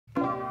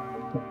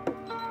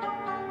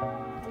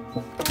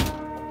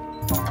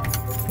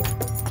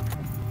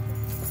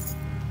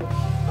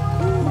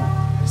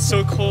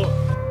so cold.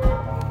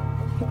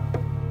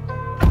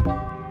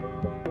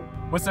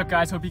 What's up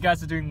guys, hope you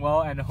guys are doing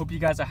well and I hope you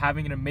guys are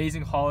having an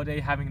amazing holiday,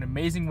 having an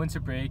amazing winter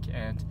break.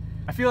 And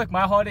I feel like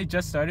my holiday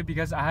just started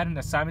because I had an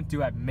assignment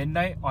due at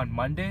midnight on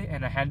Monday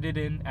and I handed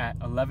it in at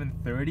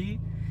 11:30.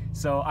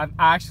 So I'm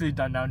actually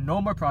done now.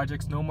 No more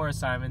projects, no more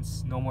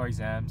assignments, no more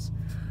exams.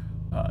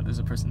 There's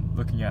a person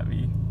looking at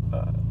me.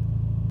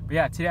 But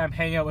yeah, today I'm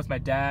hanging out with my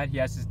dad. He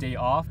has his day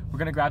off. We're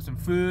gonna grab some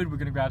food, we're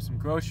gonna grab some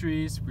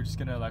groceries, we're just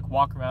gonna like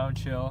walk around,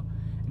 chill,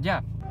 and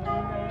yeah.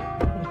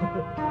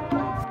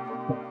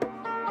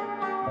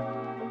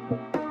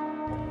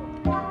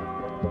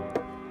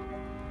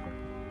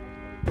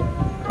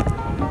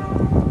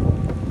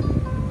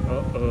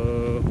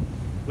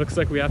 Looks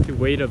like we have to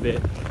wait a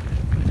bit.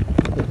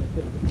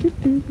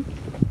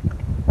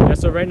 Yeah,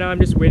 so right now I'm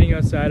just waiting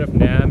outside of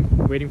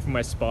Nam, waiting for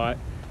my spot.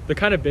 They're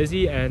kind of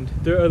busy and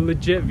they're a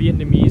legit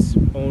Vietnamese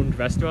owned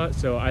restaurant,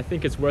 so I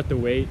think it's worth the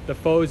wait. The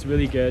pho is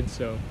really good,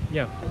 so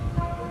yeah.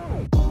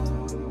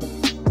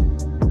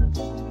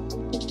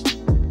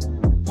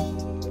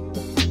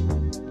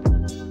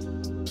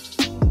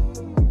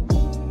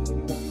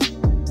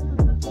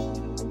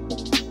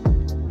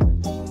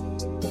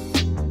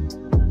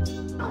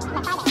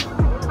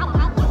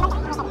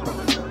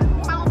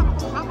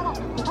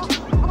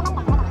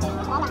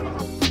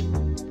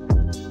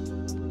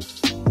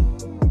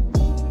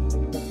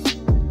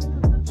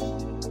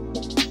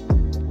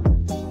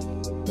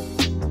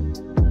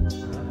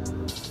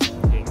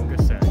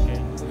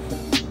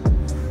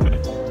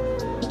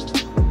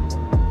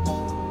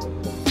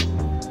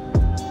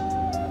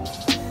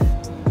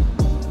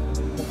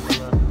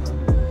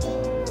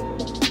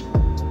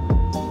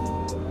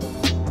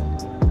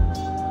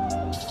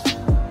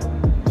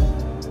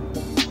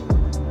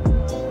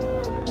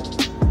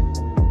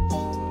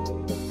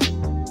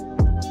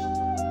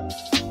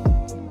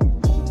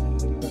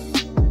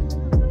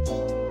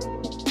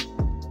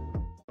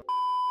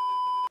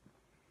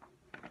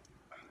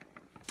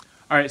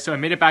 Alright, so I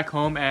made it back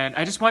home and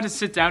I just wanted to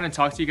sit down and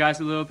talk to you guys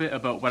a little bit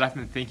about what I've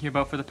been thinking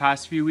about for the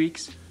past few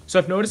weeks. So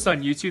I've noticed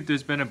on YouTube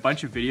there's been a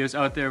bunch of videos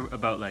out there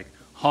about like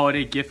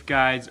holiday gift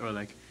guides or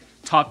like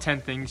top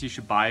 10 things you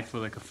should buy for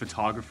like a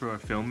photographer or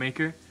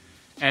filmmaker.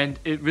 And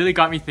it really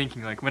got me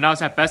thinking, like when I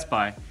was at Best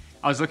Buy,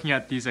 I was looking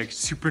at these like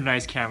super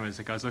nice cameras.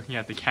 Like I was looking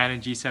at the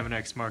Canon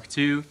G7X Mark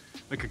II,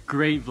 like a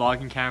great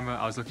vlogging camera.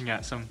 I was looking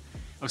at some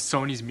of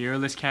Sony's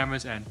mirrorless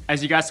cameras, and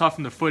as you guys saw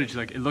from the footage,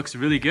 like it looks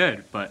really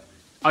good, but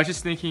I was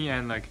just thinking,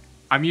 and like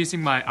I'm using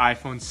my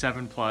iPhone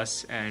 7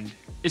 Plus and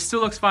it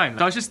still looks fine.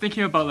 So I was just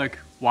thinking about like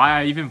why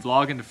I even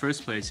vlog in the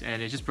first place,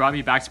 and it just brought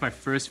me back to my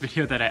first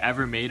video that I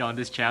ever made on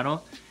this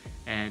channel.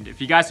 And if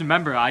you guys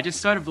remember, I just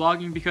started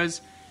vlogging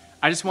because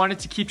I just wanted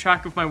to keep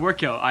track of my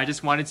workout. I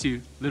just wanted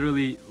to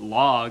literally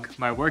log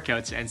my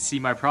workouts and see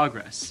my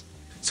progress.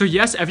 So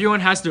yes, everyone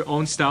has their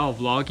own style of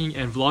vlogging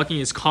and vlogging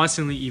is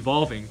constantly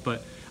evolving,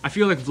 but I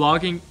feel like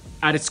vlogging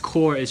at its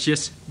core is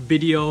just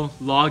video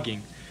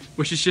logging,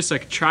 which is just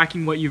like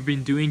tracking what you've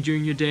been doing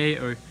during your day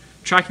or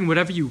tracking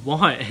whatever you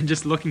want and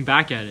just looking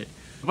back at it.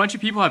 A bunch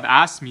of people have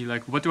asked me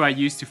like, what do I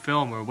use to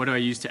film or what do I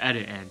use to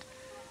edit? And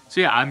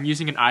so yeah, I'm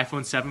using an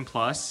iPhone 7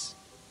 Plus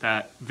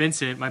that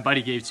Vincent, my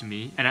buddy, gave to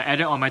me, and I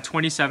edit on my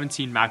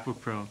 2017 MacBook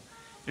Pro.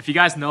 If you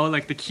guys know,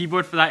 like the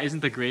keyboard for that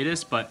isn't the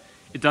greatest, but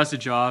it does the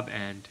job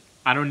and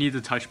I don't need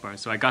the touch bar,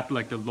 so I got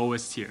like the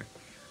lowest tier.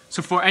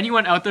 So for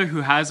anyone out there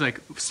who has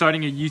like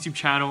starting a YouTube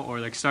channel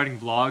or like starting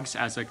vlogs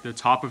as like the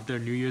top of their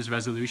New Year's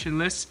resolution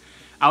list,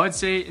 I would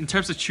say in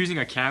terms of choosing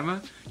a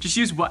camera, just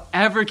use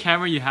whatever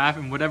camera you have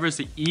and whatever is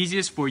the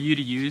easiest for you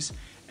to use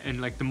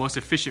and like the most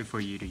efficient for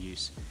you to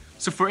use.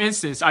 So for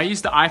instance, I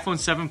use the iPhone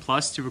 7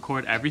 Plus to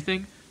record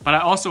everything, but I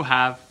also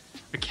have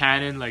a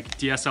Canon like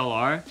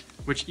DSLR,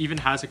 which even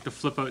has like the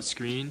flip out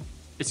screen.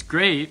 It's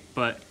great,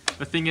 but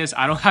the thing is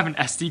I don't have an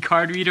SD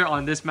card reader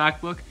on this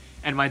MacBook,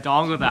 and my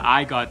dongle that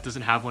I got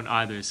doesn't have one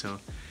either, so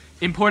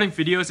importing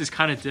videos is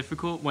kind of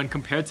difficult when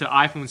compared to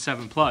iPhone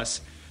 7 Plus.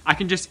 I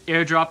can just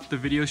airdrop the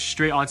videos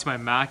straight onto my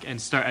Mac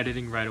and start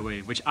editing right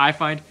away, which I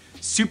find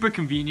super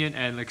convenient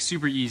and like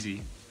super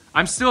easy.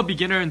 I'm still a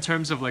beginner in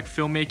terms of like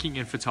filmmaking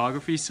and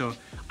photography, so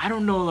I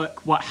don't know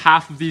like what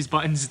half of these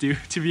buttons do,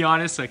 to be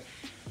honest. Like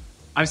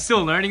I'm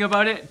still learning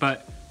about it,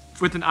 but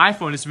with an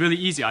iPhone it's really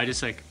easy. I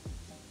just like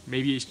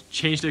maybe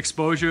change the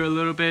exposure a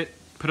little bit,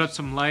 put up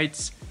some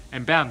lights,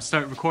 and bam,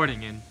 start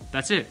recording, and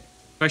that's it.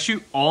 I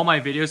shoot all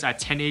my videos at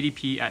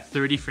 1080p at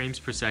 30 frames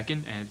per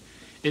second and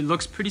it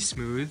looks pretty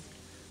smooth,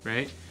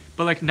 right?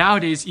 But like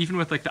nowadays, even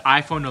with like the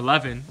iPhone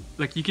 11,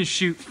 like you can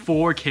shoot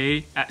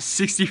 4K at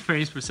 60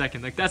 frames per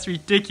second. Like that's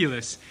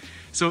ridiculous.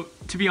 So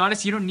to be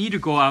honest, you don't need to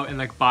go out and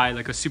like buy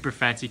like a super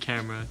fancy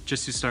camera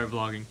just to start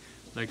vlogging.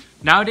 Like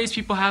nowadays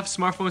people have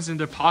smartphones in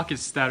their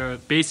pockets that are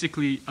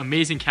basically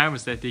amazing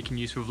cameras that they can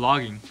use for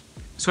vlogging.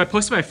 So I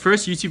posted my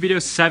first YouTube video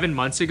 7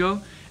 months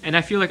ago, and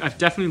I feel like I've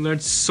definitely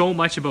learned so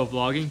much about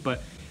vlogging,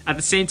 but at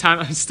the same time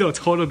I'm still a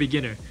total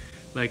beginner.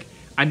 Like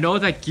I know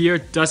that gear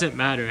doesn't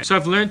matter, so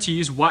I've learned to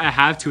use what I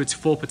have to its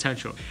full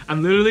potential.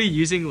 I'm literally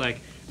using like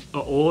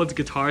an old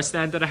guitar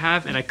stand that I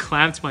have, and I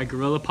clamped my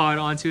Gorilla Pod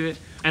onto it,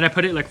 and I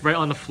put it like right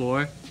on the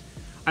floor.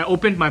 I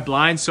opened my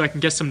blinds so I can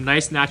get some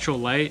nice natural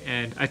light,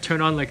 and I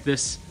turn on like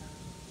this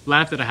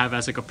lamp that I have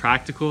as like a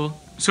practical.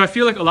 So I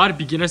feel like a lot of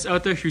beginners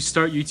out there who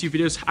start YouTube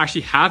videos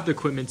actually have the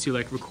equipment to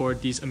like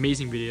record these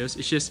amazing videos.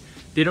 It's just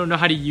they don't know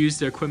how to use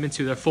their equipment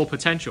to their full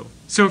potential.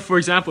 So for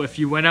example, if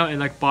you went out and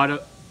like bought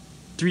a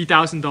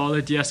 $3,000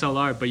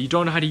 DSLR but you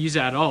don't know how to use it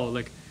at all,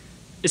 like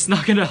it's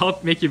not gonna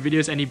help make your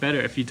videos any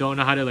better if you don't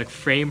know how to like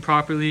frame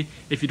properly,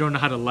 if you don't know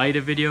how to light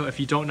a video, if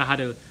you don't know how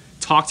to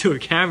talk to a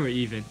camera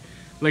even.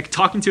 Like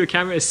talking to a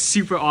camera is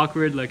super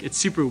awkward, like it's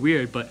super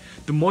weird, but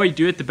the more you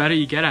do it, the better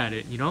you get at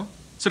it, you know?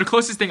 So the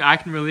closest thing I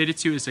can relate it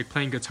to is like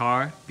playing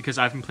guitar, because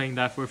I've been playing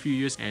that for a few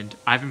years, and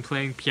I've been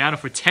playing piano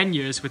for 10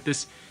 years with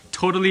this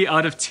totally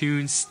out of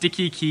tune,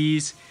 sticky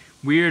keys,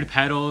 weird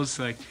pedals,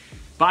 like,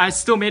 but I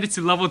still made it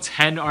to level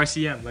 10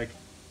 RCM, like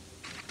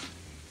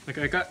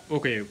I got,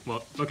 okay,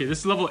 this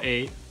is level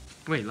 8,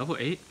 wait, level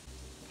 8?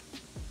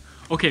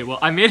 Okay, well,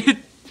 I made it,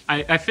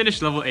 I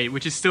finished level 8,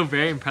 which is still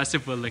very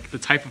impressive with like the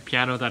type of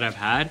piano that I've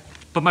had,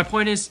 but my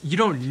point is, you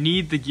don't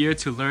need the gear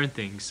to learn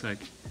things, like,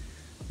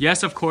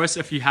 yes, of course,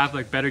 if you have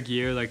like better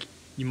gear, like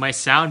you might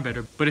sound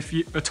better. But if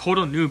you're a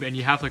total noob and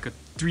you have like a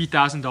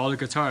 $3,000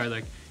 guitar,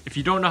 like if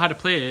you don't know how to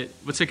play it,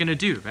 what's it gonna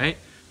do, right?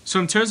 So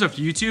in terms of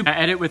YouTube, I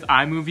edit with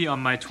iMovie on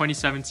my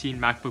 2017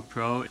 MacBook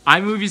Pro.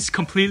 iMovie is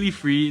completely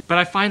free, but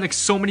I find like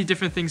so many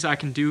different things I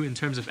can do in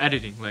terms of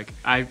editing. Like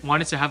I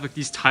wanted to have like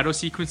these title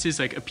sequences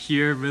like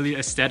appear really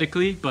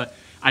aesthetically, but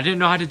I didn't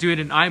know how to do it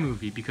in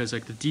iMovie because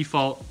like the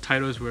default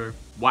titles were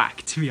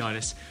whack, to be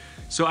honest.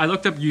 So I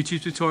looked up YouTube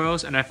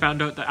tutorials and I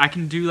found out that I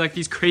can do like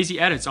these crazy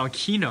edits on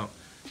Keynote.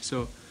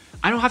 So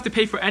I don't have to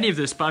pay for any of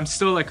this, but I'm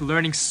still like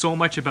learning so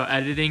much about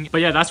editing. But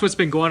yeah, that's what's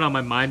been going on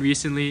my mind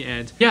recently.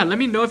 And yeah, let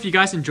me know if you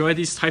guys enjoy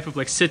these type of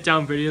like sit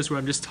down videos where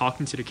I'm just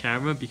talking to the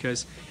camera,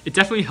 because it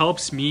definitely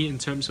helps me in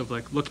terms of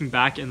like looking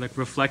back and like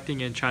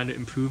reflecting and trying to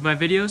improve my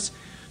videos.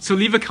 So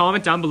leave a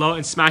comment down below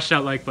and smash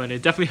that like button.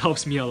 It definitely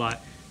helps me a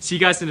lot. See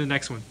you guys in the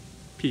next one.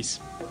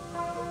 Peace.